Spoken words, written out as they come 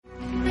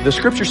The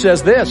scripture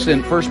says this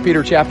in 1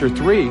 Peter chapter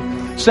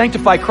 3,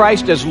 sanctify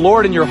Christ as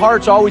Lord in your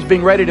hearts, always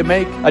being ready to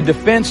make a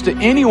defense to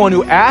anyone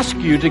who asks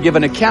you to give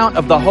an account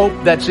of the hope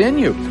that's in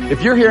you.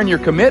 If you're here and you're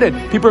committed,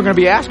 people are going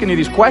to be asking you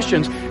these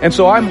questions, and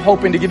so I'm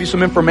hoping to give you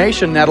some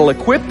information that'll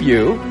equip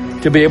you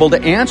to be able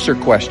to answer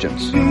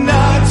questions.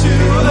 Not to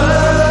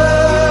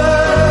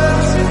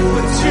us,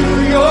 but to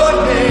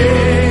your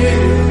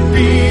name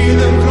be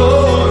the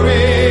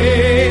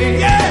glory.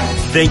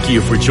 Yes! Thank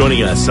you for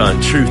joining us on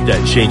Truth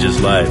That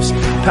Changes Lives.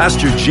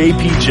 Pastor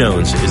J.P.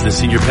 Jones is the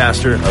senior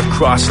pastor of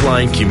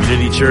Crossline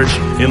Community Church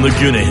in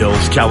Laguna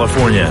Hills,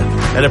 California,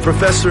 and a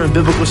professor in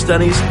biblical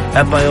studies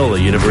at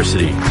Biola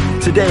University.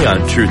 Today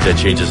on Truth That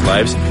Changes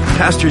Lives,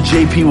 Pastor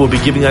J.P. will be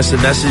giving us a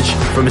message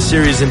from a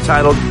series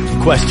entitled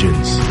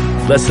Questions.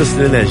 Let's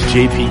listen in as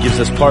JP gives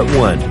us part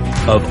 1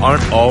 of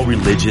Aren't All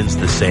Religions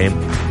the Same?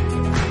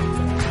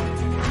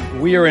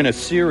 We are in a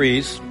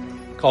series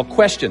called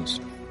Questions.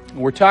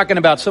 We're talking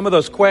about some of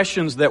those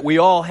questions that we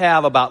all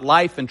have about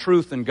life and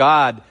truth and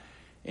God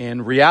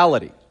and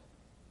reality.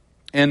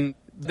 And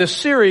this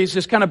series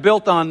is kind of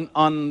built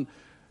on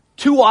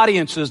two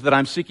audiences that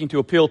I'm seeking to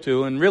appeal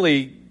to, and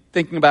really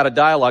thinking about a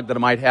dialogue that I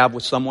might have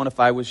with someone if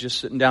I was just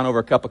sitting down over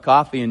a cup of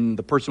coffee and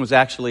the person was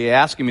actually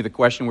asking me the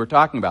question we're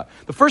talking about.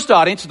 The first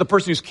audience is the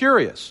person who's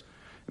curious.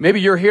 Maybe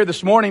you're here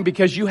this morning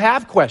because you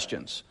have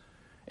questions.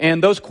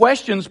 And those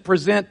questions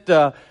present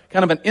kind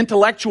of an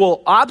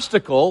intellectual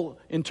obstacle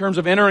in terms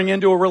of entering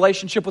into a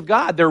relationship with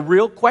God. They're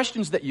real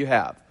questions that you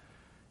have.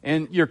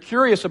 And you're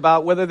curious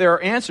about whether there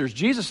are answers.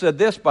 Jesus said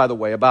this, by the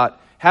way, about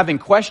having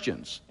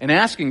questions and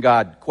asking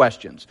God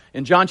questions.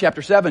 In John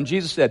chapter 7,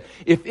 Jesus said,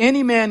 if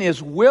any man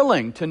is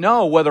willing to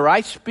know whether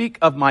I speak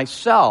of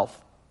myself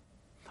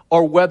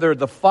or whether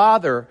the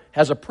Father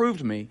has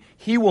approved me,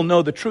 he will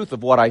know the truth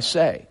of what I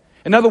say.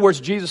 In other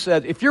words, Jesus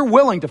said, if you're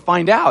willing to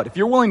find out, if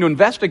you're willing to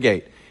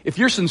investigate, if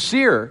you're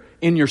sincere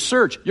in your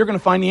search, you're going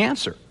to find the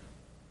answer.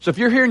 So if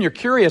you're here and you're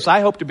curious,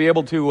 I hope to be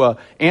able to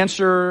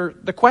answer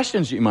the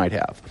questions you might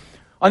have.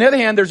 On the other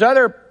hand, there's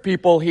other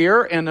people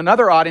here and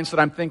another audience that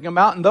I'm thinking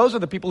about, and those are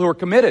the people who are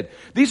committed.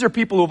 These are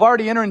people who have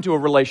already entered into a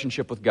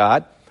relationship with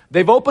God.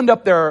 They've opened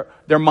up their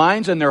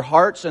minds and their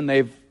hearts, and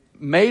they've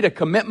made a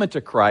commitment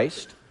to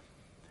Christ.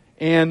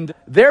 And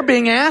they're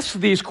being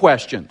asked these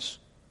questions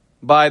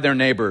by their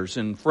neighbors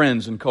and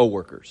friends and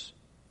coworkers.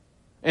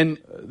 And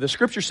the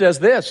scripture says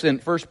this in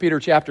 1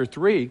 Peter chapter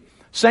 3,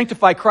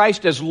 sanctify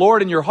Christ as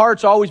Lord in your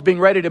hearts, always being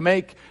ready to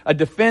make a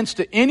defense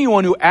to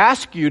anyone who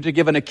asks you to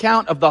give an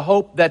account of the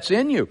hope that's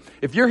in you.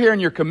 If you're here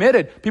and you're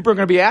committed, people are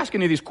going to be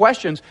asking you these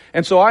questions,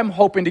 and so I'm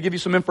hoping to give you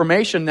some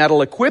information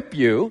that'll equip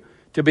you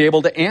to be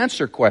able to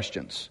answer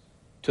questions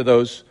to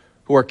those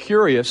who are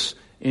curious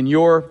in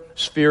your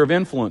sphere of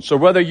influence. So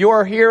whether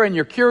you're here and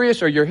you're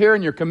curious or you're here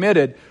and you're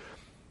committed,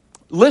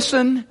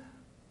 listen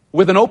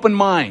with an open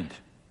mind,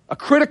 a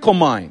critical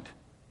mind,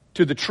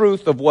 to the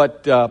truth of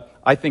what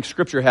I think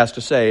Scripture has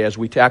to say as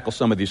we tackle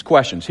some of these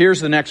questions. Here's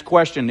the next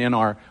question in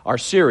our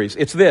series.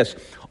 It's this: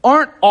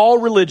 aren't all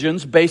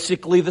religions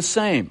basically the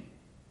same?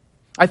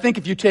 I think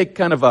if you take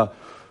kind of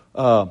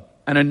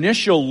an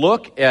initial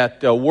look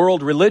at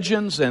world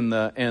religions and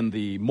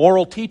the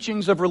moral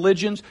teachings of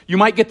religions, you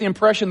might get the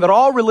impression that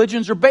all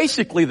religions are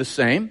basically the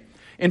same.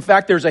 In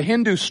fact, there's a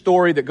Hindu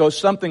story that goes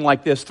something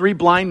like this. 3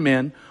 blind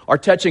men are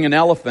touching an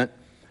elephant,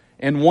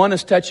 and one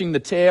is touching the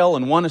tail,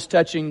 and one is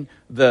touching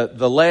the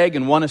leg,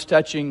 and one is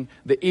touching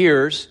the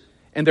ears.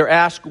 And they're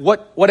asked,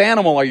 what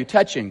animal are you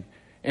touching?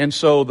 And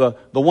so the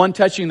one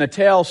touching the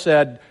tail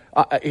said,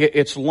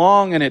 it's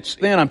long and it's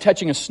thin, I'm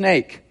touching a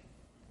snake.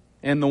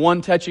 And the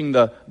one touching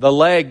the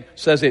leg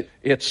says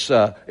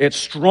it's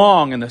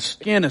strong and the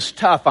skin is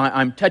tough,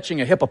 I'm touching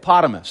a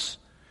hippopotamus.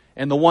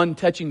 And the one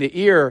touching the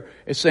ear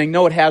is saying,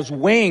 no, it has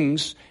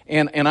wings,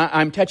 and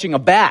I'm touching a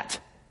bat.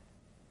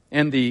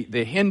 And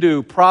the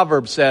Hindu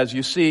proverb says,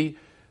 you see,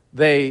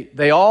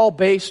 they all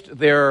based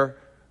their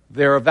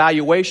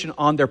evaluation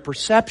on their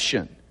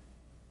perception.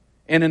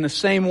 And in the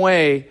same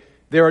way,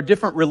 there are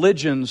different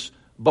religions,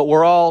 but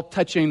we're all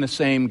touching the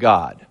same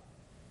God.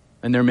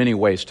 And there are many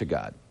ways to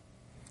God.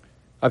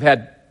 I've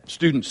had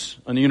students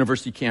on the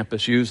university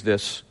campus use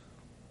this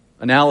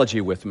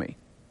analogy with me.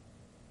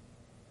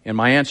 And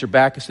my answer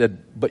back is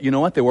said, but you know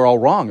what? They were all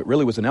wrong. It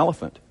really was an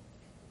elephant.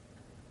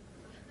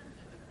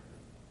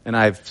 And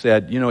I've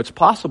said, it's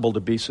possible to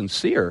be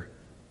sincere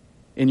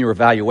in your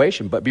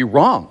evaluation, but be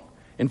wrong.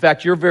 In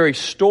fact, your very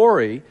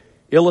story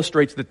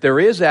illustrates that there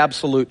is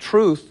absolute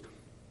truth,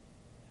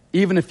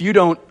 even if you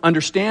don't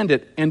understand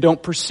it and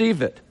don't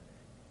perceive it.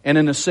 And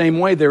in the same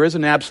way, there is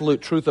an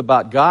absolute truth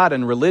about God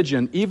and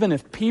religion, even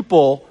if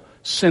people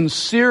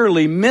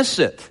sincerely miss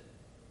it.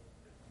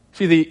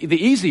 See,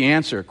 the easy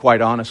answer,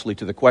 quite honestly,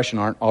 to the question,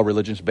 aren't all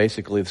religions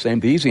basically the same?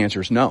 The easy answer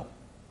is no.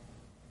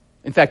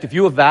 In fact, if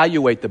you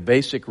evaluate the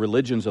basic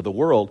religions of the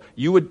world,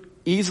 you would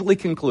easily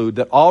conclude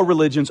that all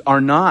religions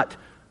are not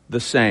the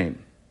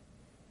same.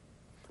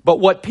 But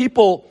what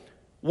people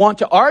want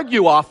to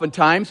argue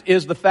oftentimes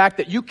is the fact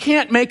that you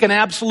can't make an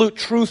absolute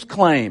truth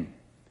claim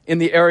in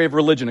the area of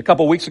religion. A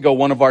couple weeks ago,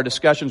 one of our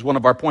discussions, one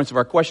of our points of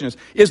our question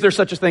is there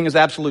such a thing as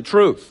absolute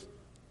truth?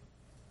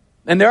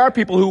 And there are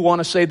people who want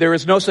to say there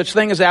is no such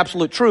thing as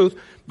absolute truth,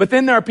 but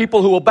then there are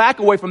people who will back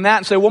away from that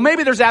and say, well,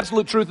 maybe there's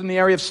absolute truth in the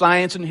area of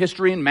science and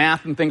history and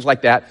math and things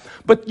like that,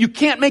 but you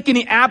can't make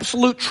any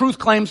absolute truth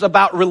claims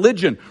about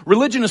religion.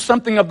 Religion is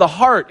something of the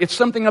heart. It's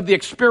something of the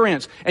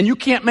experience, and you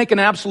can't make an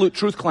absolute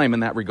truth claim in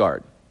that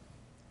regard.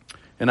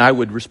 And I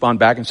would respond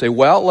back and say,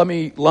 well, let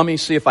me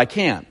see if I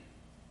can.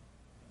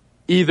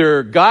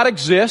 Either God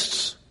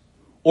exists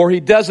or he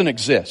doesn't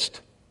exist.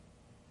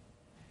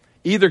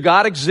 Either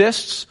God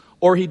exists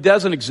or he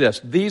doesn't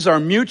exist. These are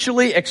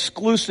mutually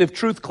exclusive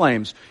truth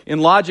claims. In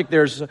logic,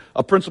 there's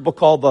a principle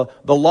called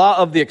the law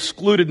of the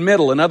excluded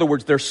middle. In other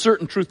words, there are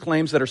certain truth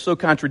claims that are so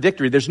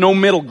contradictory. There's no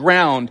middle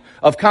ground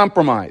of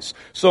compromise.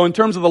 So in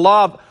terms of the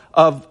law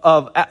of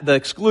the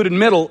excluded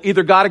middle,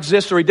 either God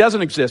exists or he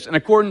doesn't exist. And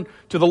according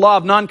to the law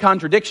of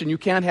non-contradiction, you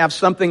can't have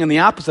something in the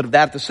opposite of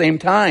that at the same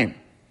time.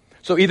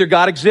 So either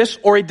God exists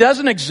or he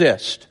doesn't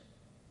exist.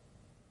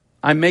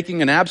 I'm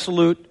making an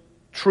absolute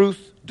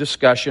truth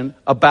discussion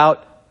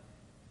about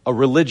a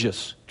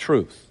religious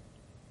truth.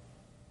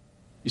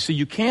 You see,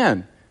 you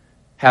can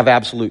have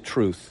absolute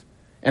truth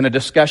and a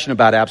discussion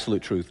about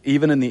absolute truth,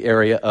 even in the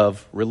area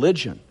of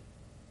religion.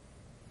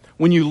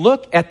 When you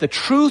look at the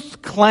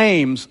truth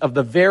claims of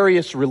the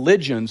various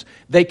religions,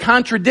 they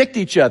contradict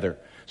each other.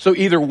 So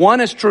either one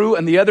is true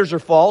and the others are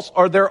false,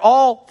 or they're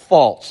all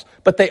false.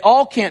 But they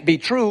all can't be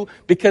true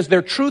because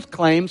their truth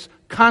claims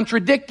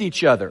contradict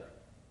each other.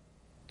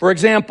 For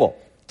example,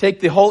 take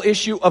the whole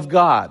issue of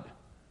God.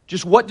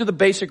 Just what do the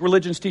basic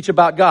religions teach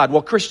about God?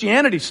 Well,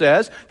 Christianity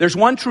says there's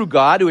one true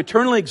God who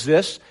eternally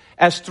exists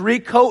as three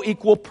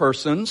co-equal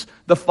persons,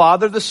 the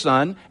Father, the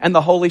Son, and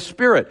the Holy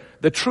Spirit.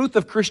 The truth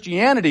of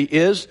Christianity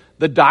is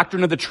the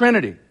doctrine of the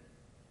Trinity.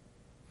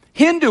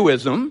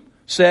 Hinduism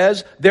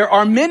says there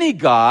are many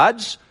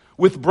gods,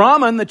 with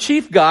Brahman, the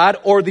chief god,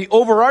 or the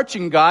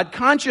overarching God,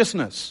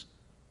 consciousness.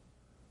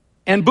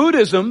 And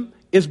Buddhism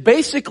is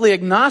basically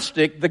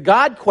agnostic. The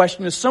God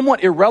question is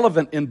somewhat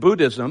irrelevant in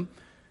Buddhism.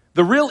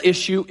 The real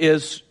issue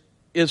is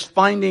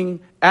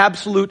finding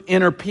absolute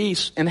inner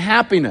peace and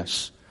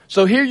happiness.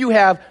 So here you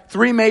have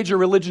three major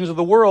religions of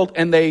the world,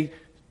 and they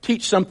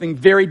teach something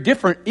very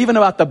different, even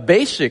about the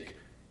basic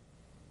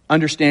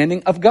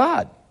understanding of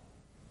God.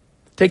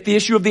 Take the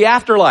issue of the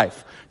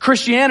afterlife.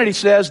 Christianity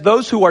says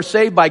those who are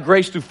saved by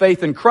grace through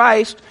faith in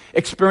Christ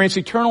experience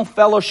eternal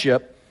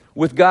fellowship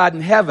with God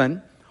in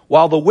heaven,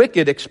 while the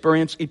wicked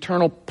experience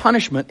eternal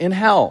punishment in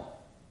hell.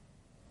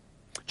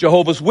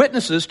 Jehovah's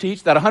Witnesses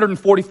teach that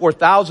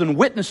 144,000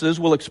 witnesses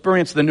will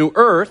experience the new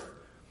earth.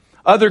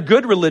 Other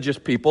good religious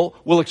people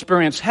will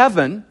experience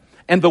heaven,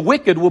 and the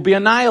wicked will be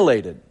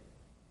annihilated.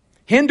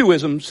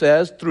 Hinduism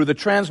says through the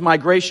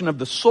transmigration of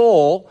the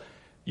soul,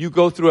 you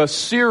go through a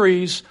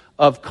series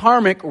of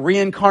karmic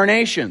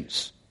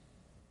reincarnations.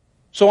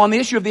 So on the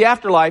issue of the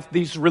afterlife,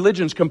 these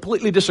religions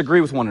completely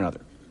disagree with one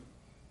another.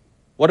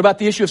 What about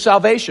the issue of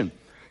salvation?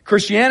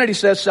 Christianity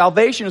says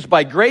salvation is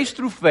by grace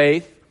through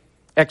faith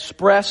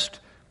expressed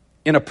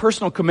in a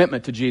personal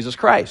commitment to Jesus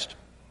Christ.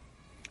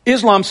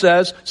 Islam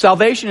says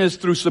salvation is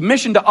through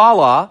submission to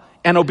Allah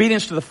and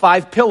obedience to the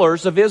 5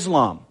 pillars of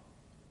Islam.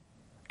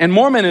 And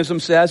Mormonism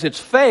says it's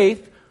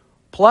faith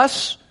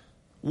plus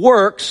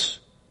works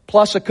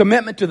plus a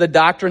commitment to the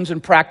doctrines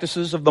and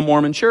practices of the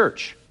Mormon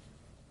Church.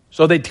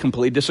 So they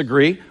completely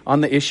disagree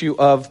on the issue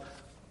of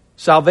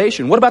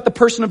salvation. What about the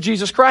person of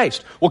Jesus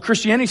Christ? Well,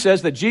 Christianity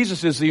says that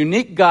Jesus is the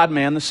unique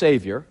God-man, the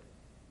Savior.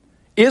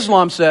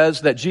 Islam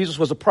says that Jesus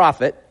was a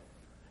prophet.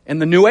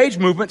 And the New Age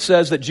movement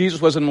says that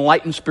Jesus was an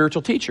enlightened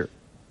spiritual teacher.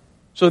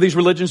 So these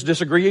religions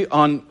disagree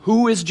on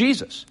who is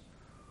Jesus.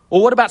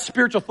 Well, what about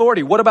spiritual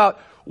authority?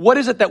 What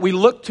is it that we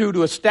look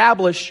to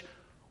establish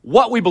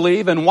what we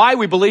believe and why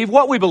we believe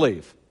what we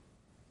believe?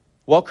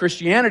 Well,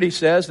 Christianity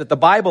says that the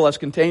Bible, as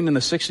contained in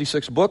the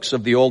 66 books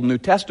of the Old and New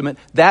Testament,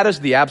 that is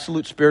the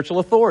absolute spiritual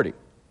authority.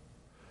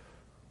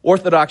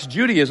 Orthodox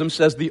Judaism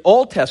says the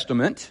Old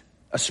Testament,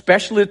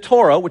 especially the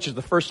Torah, which is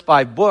the first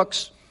 5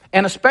 books,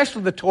 and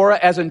especially the Torah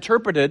as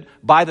interpreted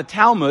by the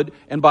Talmud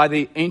and by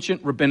the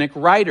ancient rabbinic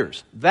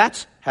writers,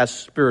 that has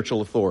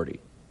spiritual authority.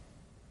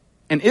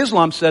 And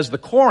Islam says the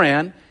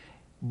Quran,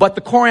 but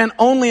the Quran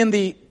only in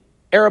the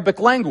Arabic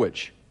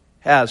language,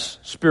 has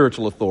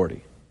spiritual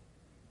authority.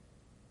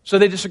 So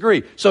they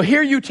disagree. So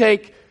here you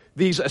take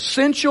these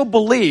essential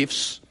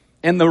beliefs,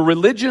 and the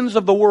religions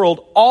of the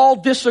world all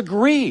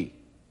disagree.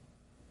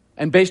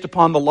 And based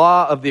upon the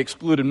law of the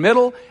excluded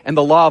middle and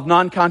the law of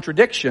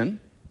non-contradiction,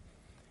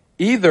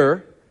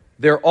 either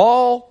they're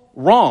all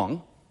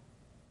wrong,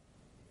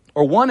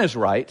 or one is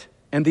right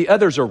and the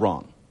others are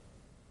wrong.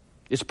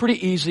 It's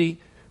pretty easy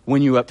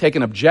when you take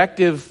an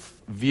objective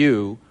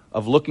view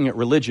of looking at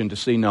religion to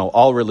see, no,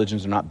 all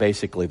religions are not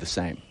basically the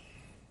same.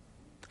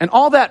 And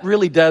all that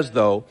really does,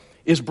 though,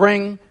 is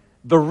bring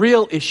the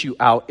real issue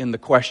out in the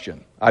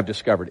question, I've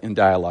discovered in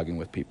dialoguing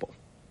with people.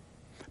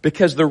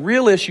 Because the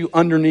real issue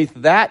underneath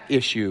that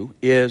issue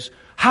is,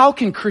 how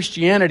can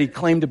Christianity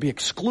claim to be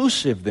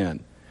exclusive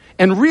then?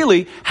 And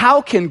really,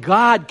 how can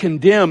God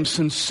condemn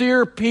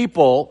sincere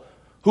people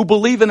who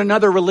believe in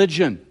another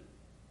religion?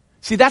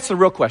 See, that's the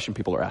real question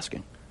people are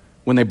asking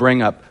when they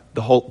bring up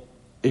the whole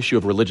issue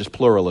of religious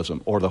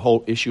pluralism or the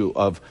whole issue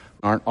of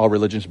aren't all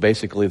religions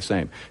basically the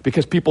same?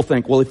 Because people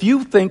think, well, if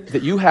you think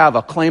that you have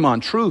a claim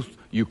on truth,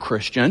 you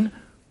Christian,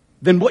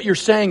 then what you're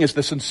saying is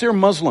the sincere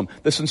Muslim,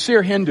 the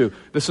sincere Hindu,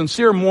 the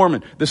sincere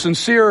Mormon, the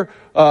sincere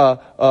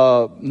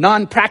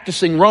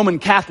non-practicing Roman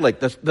Catholic,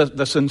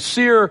 the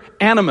sincere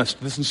animist,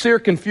 the sincere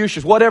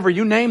Confucius, whatever,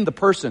 you name the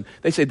person.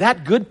 They say,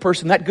 that good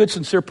person, that good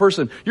sincere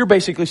person, you're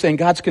basically saying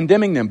God's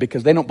condemning them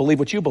because they don't believe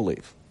what you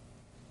believe.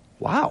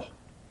 Wow.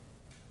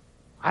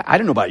 I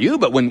don't know about you,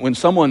 but when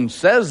someone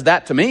says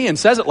that to me and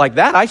says it like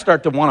that, I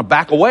start to want to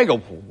back away, go,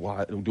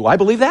 do I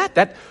believe that?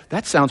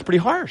 That sounds pretty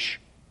harsh.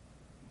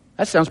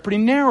 That sounds pretty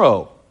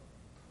narrow.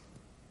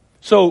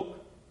 So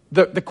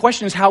the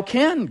question is, how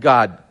can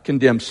God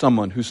condemn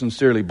someone who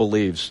sincerely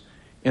believes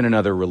in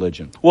another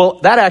religion? Well,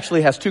 that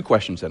actually has two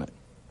questions in it.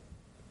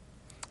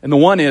 And the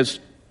one is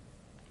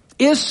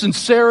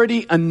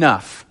sincerity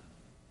enough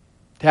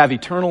to have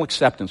eternal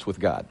acceptance with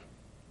God?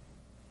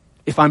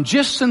 If I'm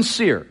just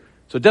sincere,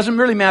 so it doesn't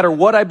really matter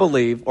what I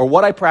believe or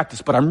what I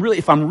practice, but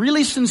if I'm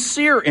really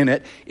sincere in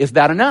it, is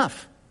that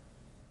enough?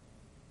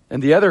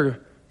 And the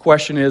other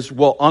question is,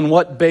 well, on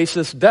what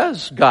basis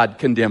does God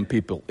condemn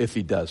people, if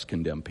he does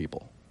condemn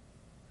people?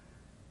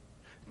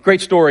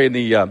 Great story in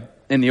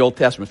the Old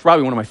Testament. It's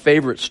probably one of my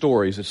favorite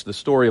stories. It's the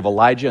story of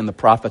Elijah and the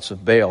prophets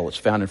of Baal. It's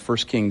found in 1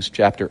 Kings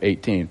chapter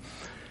 18.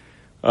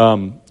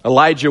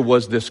 Elijah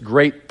was this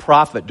great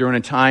prophet during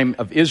a time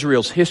of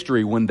Israel's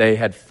history when they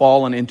had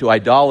fallen into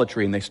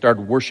idolatry and they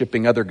started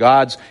worshiping other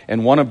gods.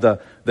 And one of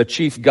the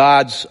chief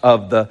gods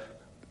of the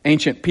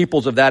ancient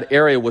peoples of that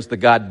area was the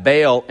god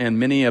Baal, and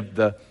many of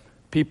the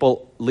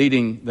people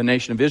leading the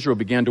nation of Israel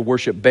began to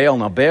worship Baal.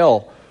 Now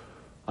Baal,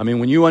 I mean,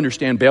 when you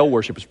understand Baal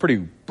worship, it's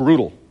pretty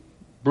brutal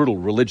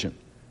religion.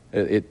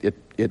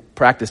 It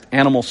practiced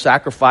animal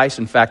sacrifice.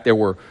 In fact, there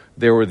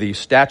were these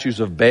statues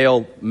of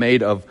Baal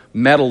made of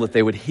metal that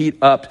they would heat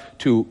up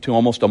to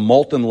almost a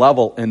molten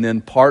level, and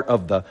then part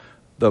of the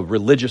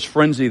religious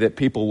frenzy that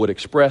people would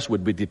express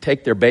would be to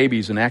take their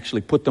babies and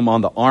actually put them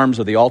on the arms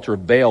of the altar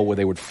of Baal where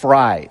they would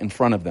fry in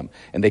front of them.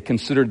 And they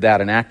considered that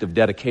an act of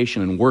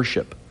dedication and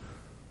worship.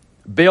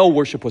 Baal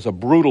worship was a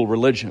brutal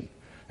religion,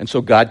 and so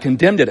God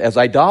condemned it as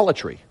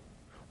idolatry.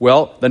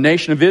 Well, the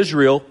nation of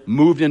Israel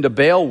moved into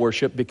Baal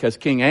worship because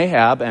King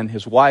Ahab and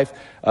his wife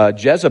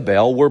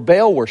Jezebel were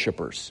Baal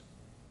worshipers.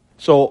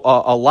 So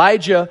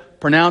Elijah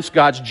pronounced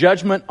God's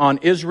judgment on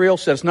Israel,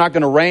 said it's not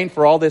going to rain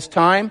for all this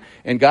time,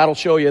 and God will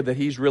show you that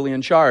he's really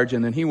in charge.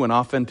 And then he went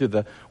off into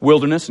the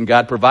wilderness, and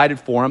God provided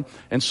for him.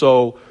 And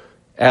so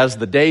as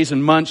the days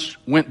and months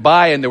went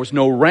by and there was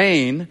no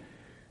rain,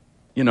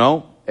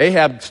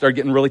 Ahab started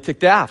getting really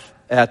ticked off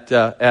at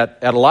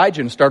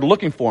Elijah and started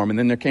looking for him. And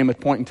then there came a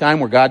point in time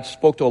where God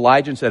spoke to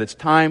Elijah and said, it's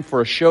time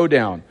for a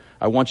showdown.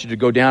 I want you to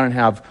go down and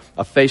have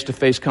a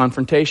face-to-face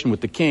confrontation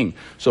with the king.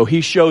 So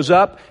he shows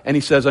up and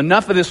he says,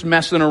 enough of this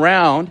messing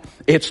around.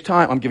 It's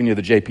time. I'm giving you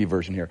the JP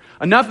version here.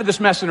 Enough of this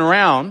messing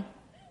around.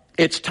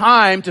 It's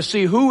time to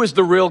see who is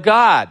the real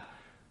God.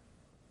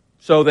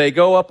 So they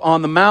go up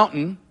on the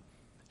mountain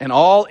and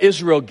all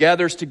Israel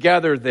gathers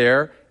together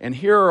there. And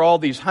here are all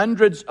these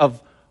hundreds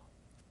of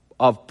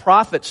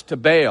prophets to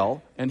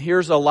Baal, and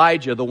here's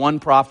Elijah, the one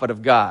prophet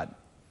of God.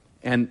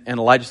 And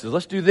Elijah says,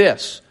 let's do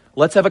this.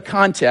 Let's have a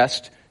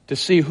contest to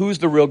see who's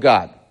the real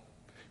God.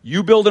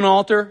 You build an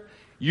altar,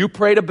 you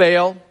pray to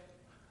Baal,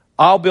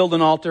 I'll build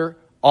an altar,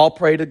 I'll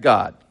pray to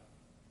God.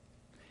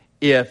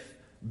 If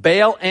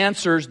Baal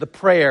answers the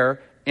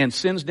prayer and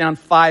sends down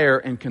fire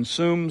and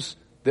consumes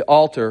the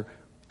altar,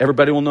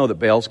 everybody will know that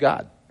Baal's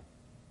God.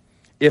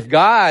 If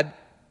God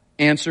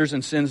answers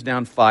and sends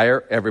down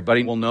fire,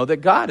 everybody will know that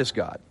God is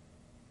God.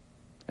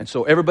 And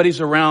so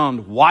everybody's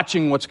around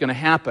watching what's going to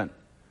happen.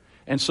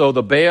 And so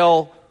the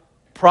Baal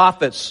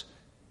prophets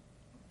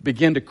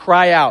begin to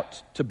cry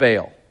out to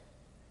Baal.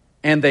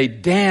 And they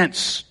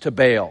dance to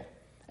Baal.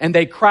 And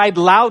they cried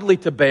loudly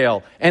to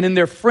Baal. And in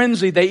their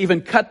frenzy, they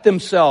even cut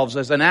themselves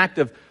as an act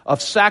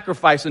of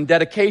sacrifice and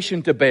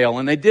dedication to Baal.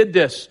 And they did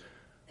this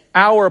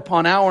hour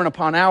upon hour and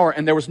upon hour.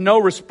 And there was no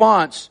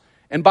response.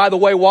 And by the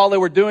way, while they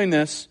were doing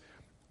this,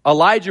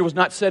 Elijah was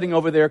not sitting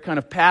over there kind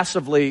of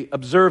passively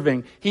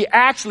observing. He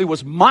actually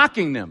was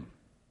mocking them.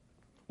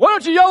 Why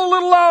don't you yell a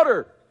little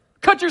louder?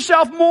 Cut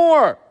yourself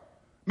more.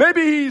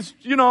 Maybe he's,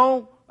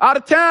 out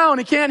of town.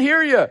 He can't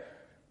hear you.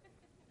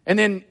 And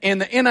then in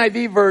the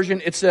NIV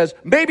version, it says,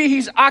 maybe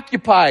he's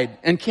occupied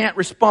and can't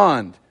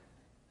respond.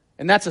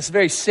 And that's a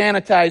very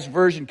sanitized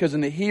version because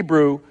in the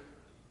Hebrew,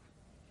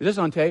 is this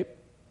on tape?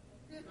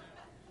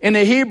 In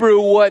the Hebrew,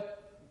 what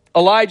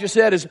Elijah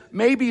said is,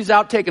 maybe he's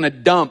out taking a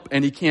dump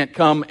and he can't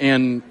come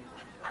and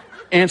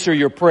answer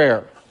your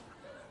prayer.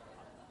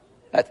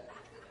 That's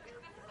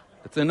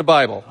in the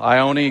Bible. I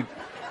only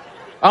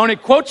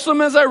quote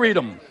them as I read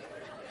them.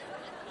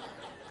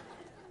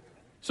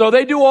 So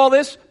they do all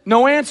this,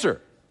 no answer.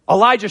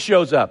 Elijah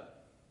shows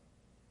up.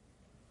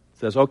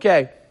 Says,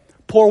 okay,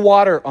 Pour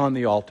water on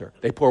the altar.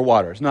 They pour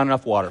water. There's not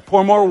enough water.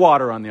 Pour more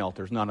water on the altar.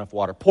 There's not enough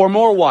water. Pour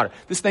more water.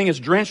 This thing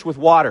is drenched with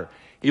water.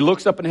 He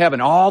looks up in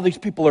heaven. All these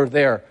people are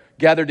there,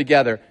 gathered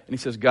together. And he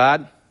says,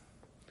 God,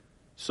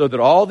 so that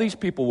all these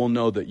people will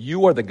know that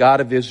you are the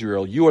God of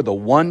Israel, you are the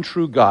one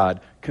true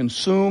God,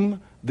 consume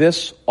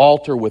this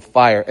altar with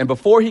fire. And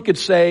before he could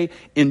say,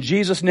 in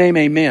Jesus' name,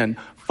 amen,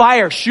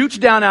 fire shoots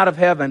down out of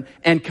heaven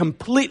and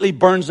completely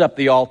burns up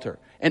the altar.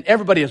 And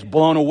everybody is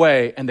blown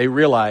away, and they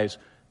realize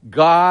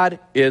God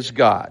is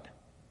God.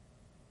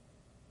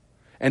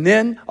 And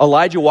then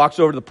Elijah walks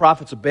over to the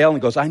prophets of Baal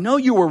and goes, I know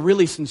you were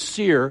really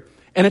sincere,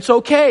 and it's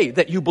okay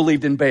that you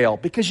believed in Baal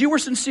because you were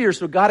sincere,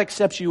 so God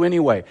accepts you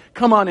anyway.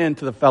 Come on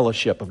into the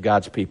fellowship of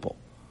God's people.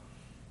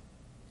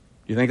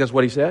 You think that's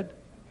what he said?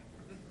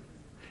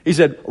 He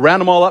said,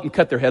 round them all up and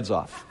cut their heads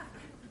off.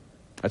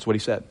 That's what he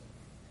said.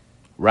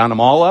 Round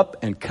them all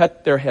up and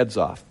cut their heads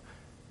off.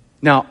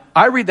 Now,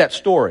 I read that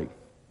story,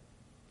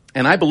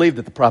 and I believe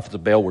that the prophets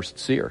of Baal were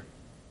sincere.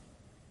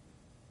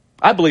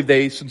 I believe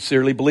they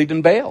sincerely believed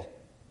in Baal.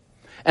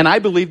 And I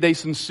believe they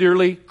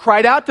sincerely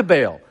cried out to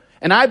Baal.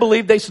 And I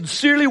believe they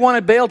sincerely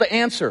wanted Baal to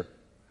answer.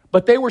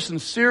 But they were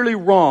sincerely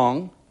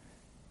wrong.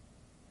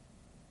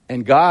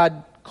 And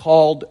God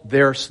called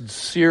their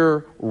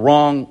sincere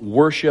wrong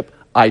worship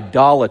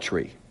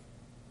idolatry.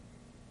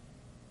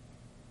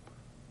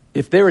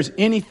 If there is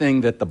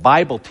anything that the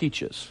Bible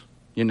teaches,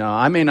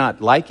 I may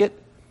not like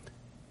it.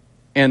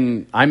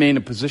 And I may in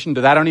a position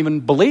that I don't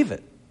even believe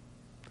it.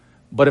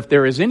 But if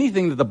there is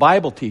anything that the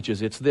Bible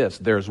teaches, it's this.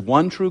 There's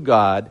one true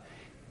God,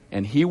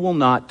 and he will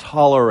not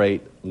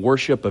tolerate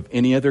worship of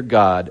any other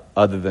God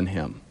other than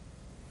him.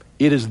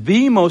 It is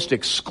the most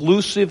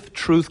exclusive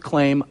truth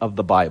claim of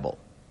the Bible.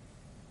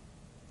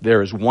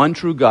 There is one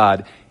true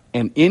God,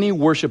 and any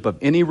worship of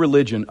any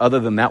religion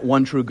other than that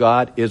one true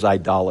God is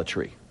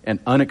idolatry and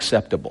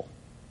unacceptable.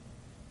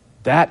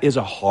 That is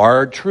a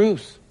hard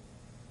truth.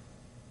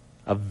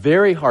 A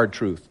very hard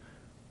truth.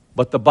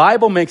 But the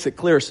Bible makes it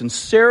clear,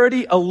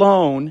 sincerity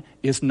alone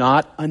is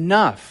not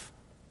enough.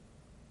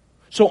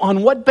 So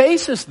on what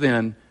basis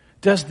then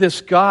does this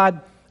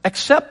God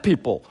accept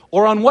people?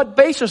 Or on what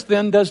basis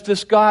then does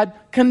this God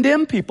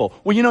condemn people?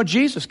 Well,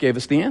 Jesus gave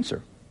us the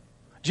answer.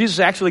 Jesus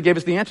actually gave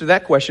us the answer to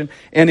that question.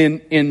 And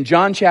in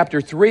John chapter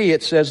 3,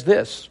 it says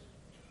this.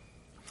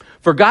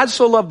 For God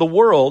so loved the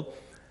world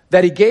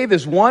that he gave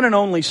his one and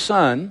only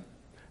Son,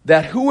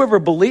 that whoever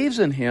believes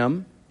in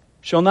him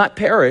shall not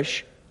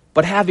perish,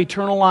 but have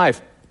eternal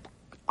life.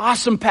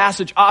 Awesome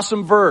passage,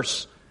 awesome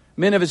verse.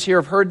 Many of us here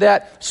have heard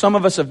that. Some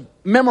of us have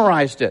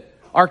memorized it.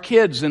 Our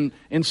kids in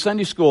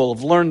Sunday school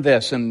have learned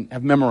this and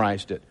have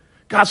memorized it.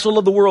 God so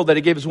loved the world that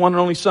he gave his one and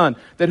only Son,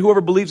 that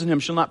whoever believes in him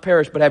shall not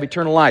perish, but have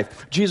eternal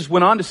life. Jesus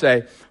went on to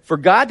say, for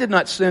God did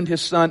not send his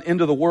Son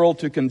into the world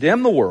to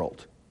condemn the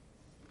world,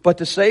 but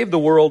to save the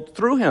world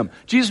through him.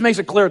 Jesus makes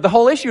it clear, the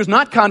whole issue is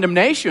not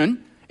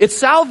condemnation, it's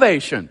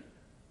salvation.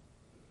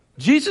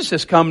 Jesus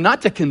has come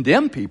not to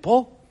condemn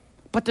people,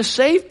 but to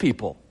save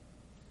people.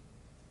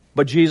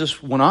 But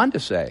Jesus went on to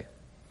say,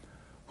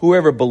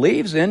 whoever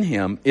believes in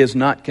him is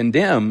not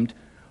condemned,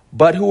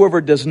 but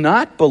whoever does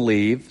not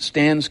believe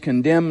stands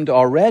condemned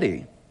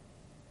already,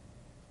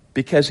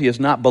 because he has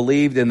not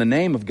believed in the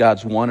name of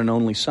God's one and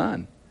only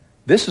Son.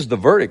 This is the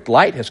verdict.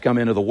 Light has come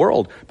into the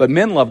world, but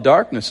men love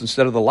darkness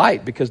instead of the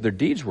light because their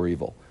deeds were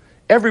evil.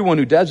 Everyone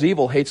who does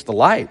evil hates the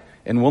light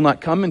and will not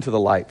come into the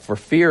light for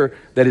fear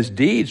that his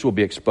deeds will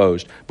be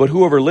exposed. But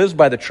whoever lives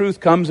by the truth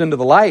comes into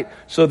the light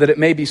so that it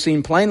may be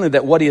seen plainly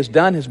that what he has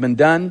done has been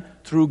done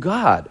through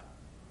God.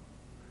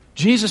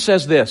 Jesus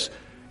says this,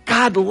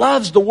 God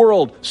loves the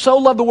world, so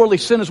loved the world he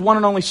sent his one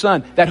and only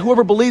Son, that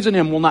whoever believes in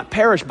him will not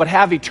perish but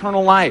have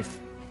eternal life.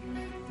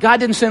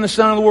 God didn't send the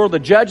Son of the world to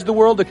judge the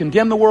world, to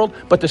condemn the world,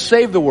 but to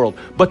save the world.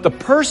 But the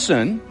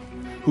person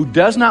who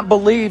does not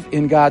believe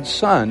in God's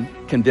Son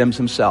condemns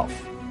himself,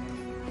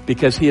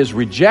 because he has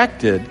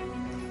rejected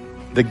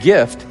the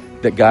gift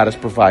that God has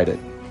provided.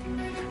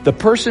 The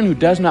person who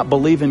does not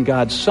believe in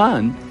God's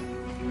Son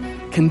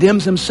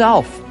condemns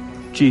himself,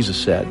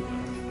 Jesus said.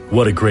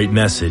 What a great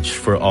message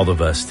for all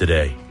of us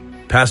today.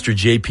 Pastor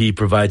JP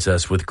provides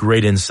us with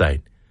great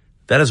insight.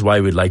 That is why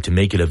we'd like to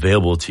make it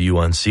available to you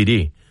on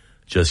CD.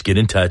 Just get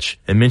in touch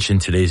and mention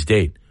today's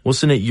date. We'll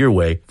send it your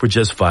way for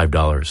just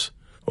 $5.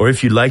 Or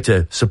if you'd like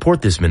to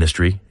support this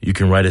ministry, you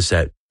can write us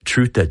at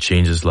Truth That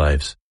Changes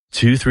Lives,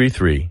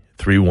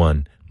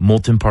 23331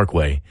 Moulton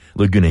Parkway,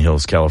 Laguna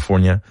Hills,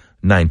 California,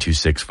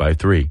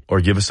 92653. Or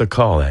give us a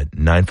call at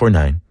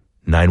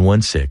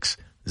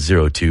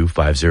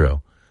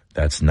 949-916-0250.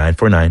 That's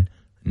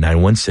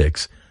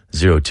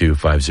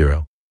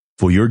 949-916-0250.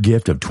 For your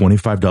gift of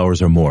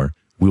 $25 or more,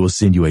 we will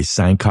send you a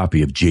signed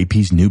copy of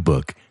JP's new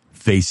book,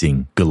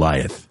 Facing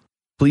Goliath.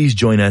 Please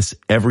join us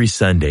every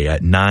Sunday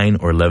at 9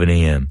 or 11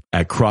 a.m.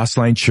 at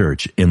Crossline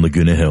Church in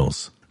Laguna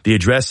Hills. The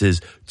address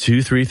is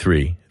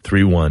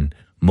 23331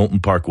 Moulton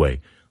Parkway,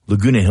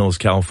 Laguna Hills,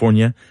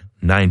 California,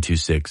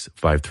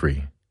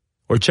 92653.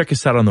 Or check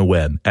us out on the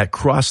web at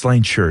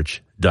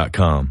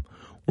crosslinechurch.com.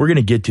 We're going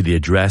to get to the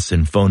address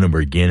and phone number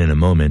again in a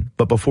moment,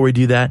 but before we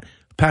do that,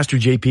 Pastor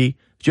JP, do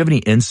you have any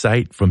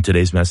insight from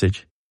today's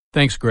message?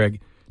 Thanks,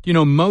 Greg. You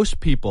know, most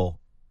people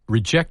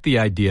reject the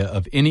idea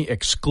of any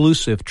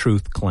exclusive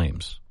truth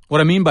claims. What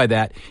I mean by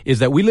that is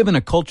that we live in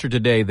a culture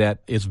today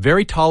that is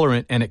very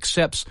tolerant and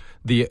accepts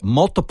the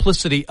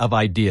multiplicity of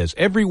ideas.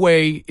 Every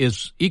way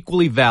is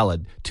equally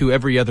valid to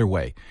every other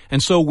way.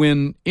 And so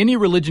when any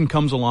religion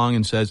comes along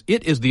and says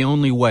it is the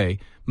only way,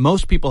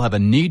 most people have a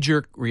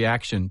knee-jerk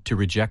reaction to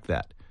reject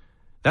that.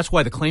 That's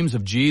why the claims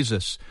of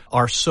Jesus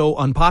are so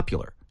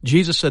unpopular.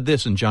 Jesus said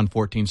this in John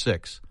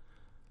 14:6,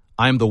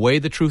 I am the way,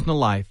 the truth, and the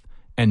life,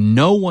 and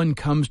no one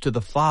comes to the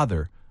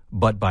Father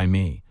but by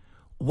me.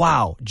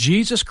 Wow,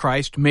 Jesus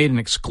Christ made an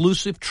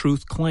exclusive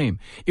truth claim.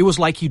 It was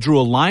like he drew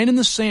a line in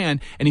the sand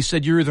and he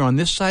said, you're either on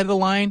this side of the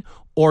line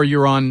or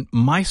you're on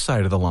my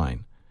side of the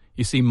line.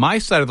 You see, my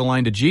side of the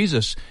line to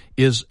Jesus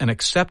is an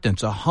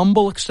acceptance, a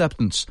humble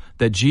acceptance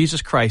that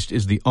Jesus Christ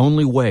is the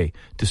only way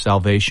to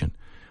salvation.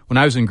 When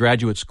I was in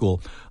graduate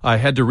school, I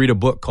had to read a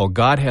book called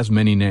God Has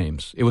Many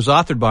Names. It was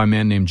authored by a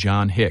man named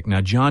John Hick.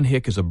 Now, John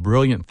Hick is a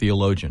brilliant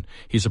theologian.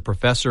 He's a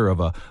professor of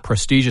a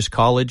prestigious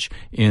college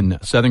in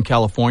Southern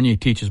California. He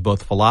teaches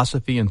both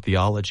philosophy and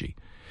theology.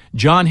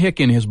 John Hick,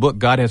 in his book,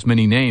 God Has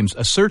Many Names,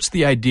 asserts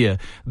the idea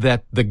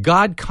that the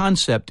God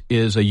concept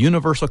is a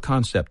universal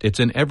concept. It's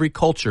in every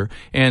culture,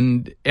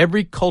 and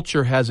every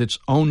culture has its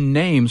own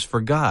names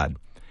for God.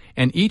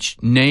 And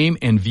each name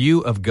and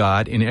view of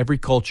God in every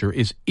culture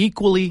is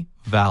equally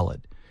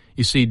valid.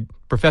 You see,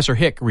 Professor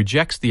Hick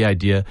rejects the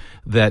idea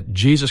that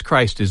Jesus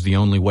Christ is the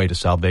only way to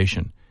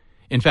salvation.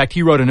 In fact,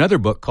 he wrote another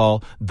book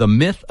called The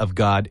Myth of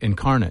God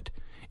Incarnate.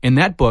 In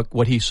that book,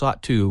 what he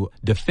sought to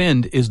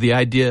defend is the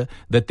idea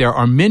that there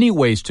are many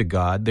ways to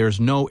God.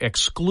 There's no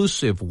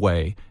exclusive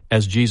way,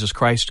 as Jesus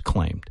Christ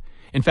claimed.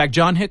 In fact,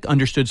 John Hick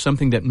understood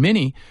something that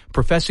many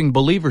professing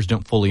believers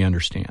don't fully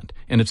understand.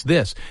 And it's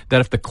this, that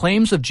if the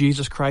claims of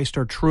Jesus Christ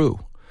are true,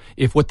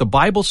 if what the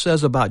Bible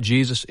says about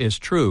Jesus is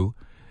true,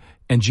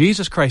 and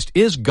Jesus Christ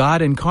is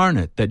God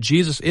incarnate, that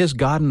Jesus is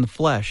God in the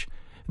flesh,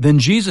 then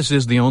Jesus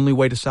is the only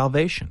way to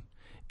salvation.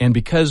 And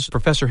because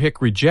Professor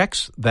Hick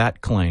rejects that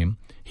claim,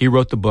 he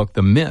wrote the book,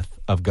 The Myth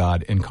of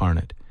God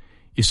Incarnate.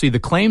 You see, the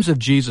claims of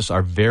Jesus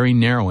are very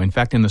narrow. In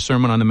fact, in the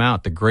Sermon on the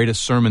Mount, the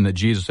greatest sermon that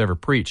Jesus ever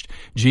preached,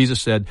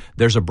 Jesus said,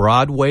 there's a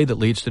broad way that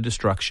leads to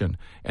destruction,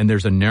 and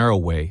there's a narrow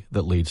way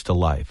that leads to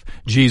life.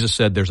 Jesus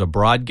said there's a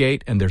broad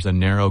gate and there's a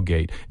narrow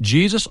gate.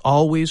 Jesus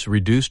always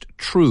reduced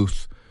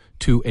truth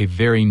to a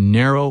very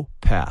narrow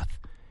path.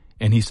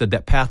 And he said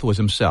that path was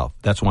himself.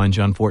 That's why in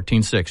John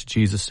 14:6,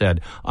 Jesus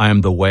said, I am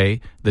the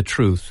way, the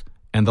truth,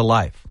 and the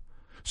life.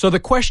 So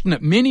the question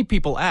that many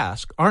people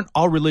ask, aren't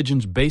all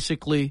religions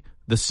basically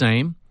the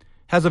same,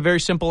 has a very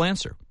simple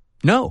answer.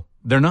 No,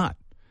 they're not.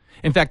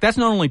 In fact, that's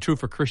not only true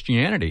for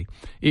Christianity,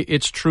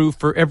 it's true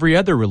for every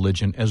other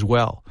religion as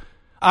well.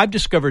 I've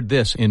discovered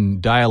this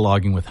in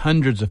dialoguing with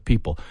hundreds of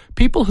people.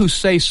 People who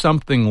say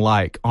something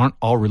like, aren't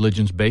all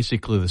religions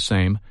basically the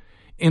same?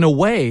 In a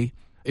way,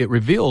 it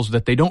reveals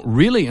that they don't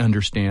really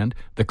understand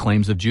the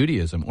claims of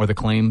Judaism or the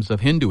claims of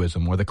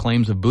Hinduism or the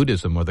claims of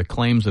Buddhism or the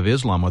claims of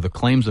Islam or the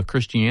claims of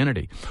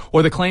Christianity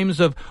or the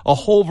claims of a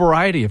whole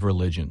variety of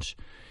religions.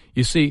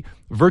 You see,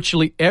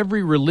 virtually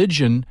every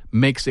religion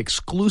makes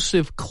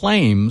exclusive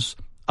claims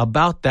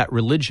about that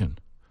religion.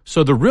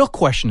 So the real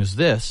question is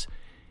this,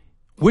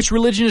 which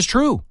religion is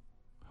true?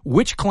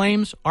 Which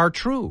claims are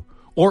true?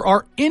 Or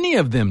are any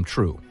of them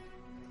true?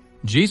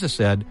 Jesus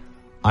said,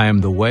 I am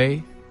the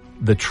way,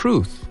 the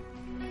truth,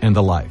 and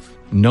the life.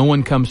 No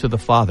one comes to the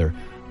Father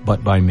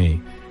but by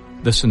me.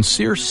 The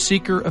sincere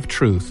seeker of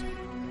truth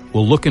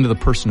will look into the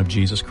person of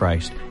Jesus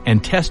Christ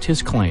and test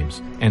his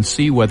claims and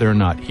see whether or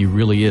not he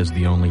really is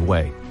the only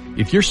way.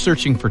 If you're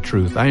searching for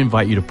truth, I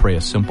invite you to pray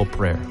a simple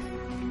prayer.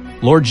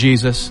 Lord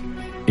Jesus,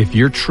 if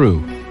you're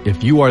true,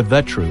 if you are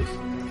the truth,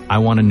 I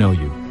want to know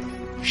you.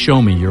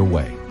 Show me your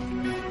way.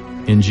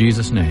 In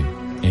Jesus' name,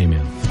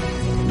 amen.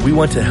 We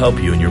want to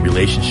help you in your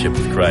relationship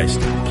with Christ.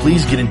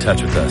 Please get in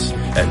touch with us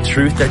at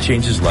Truth That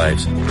Changes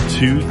Lives,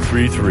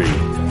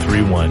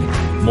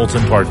 23331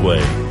 Moulton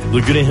Parkway,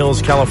 Laguna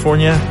Hills,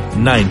 California,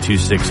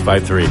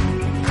 92653.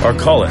 Or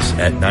call us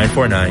at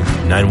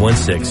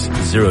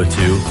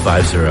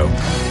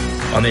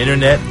 949-916-0250. On the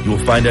internet, you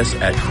will find us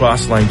at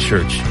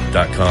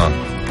crosslinechurch.com.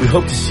 We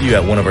hope to see you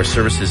at one of our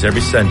services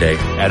every Sunday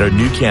at our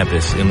new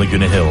campus in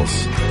Laguna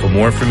Hills. For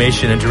more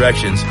information and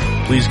directions,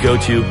 please go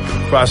to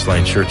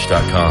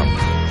crosslinechurch.com.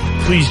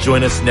 Please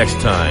join us next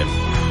time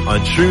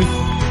on Truth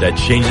That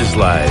Changes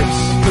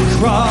Lives. The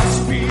cross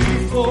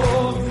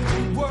before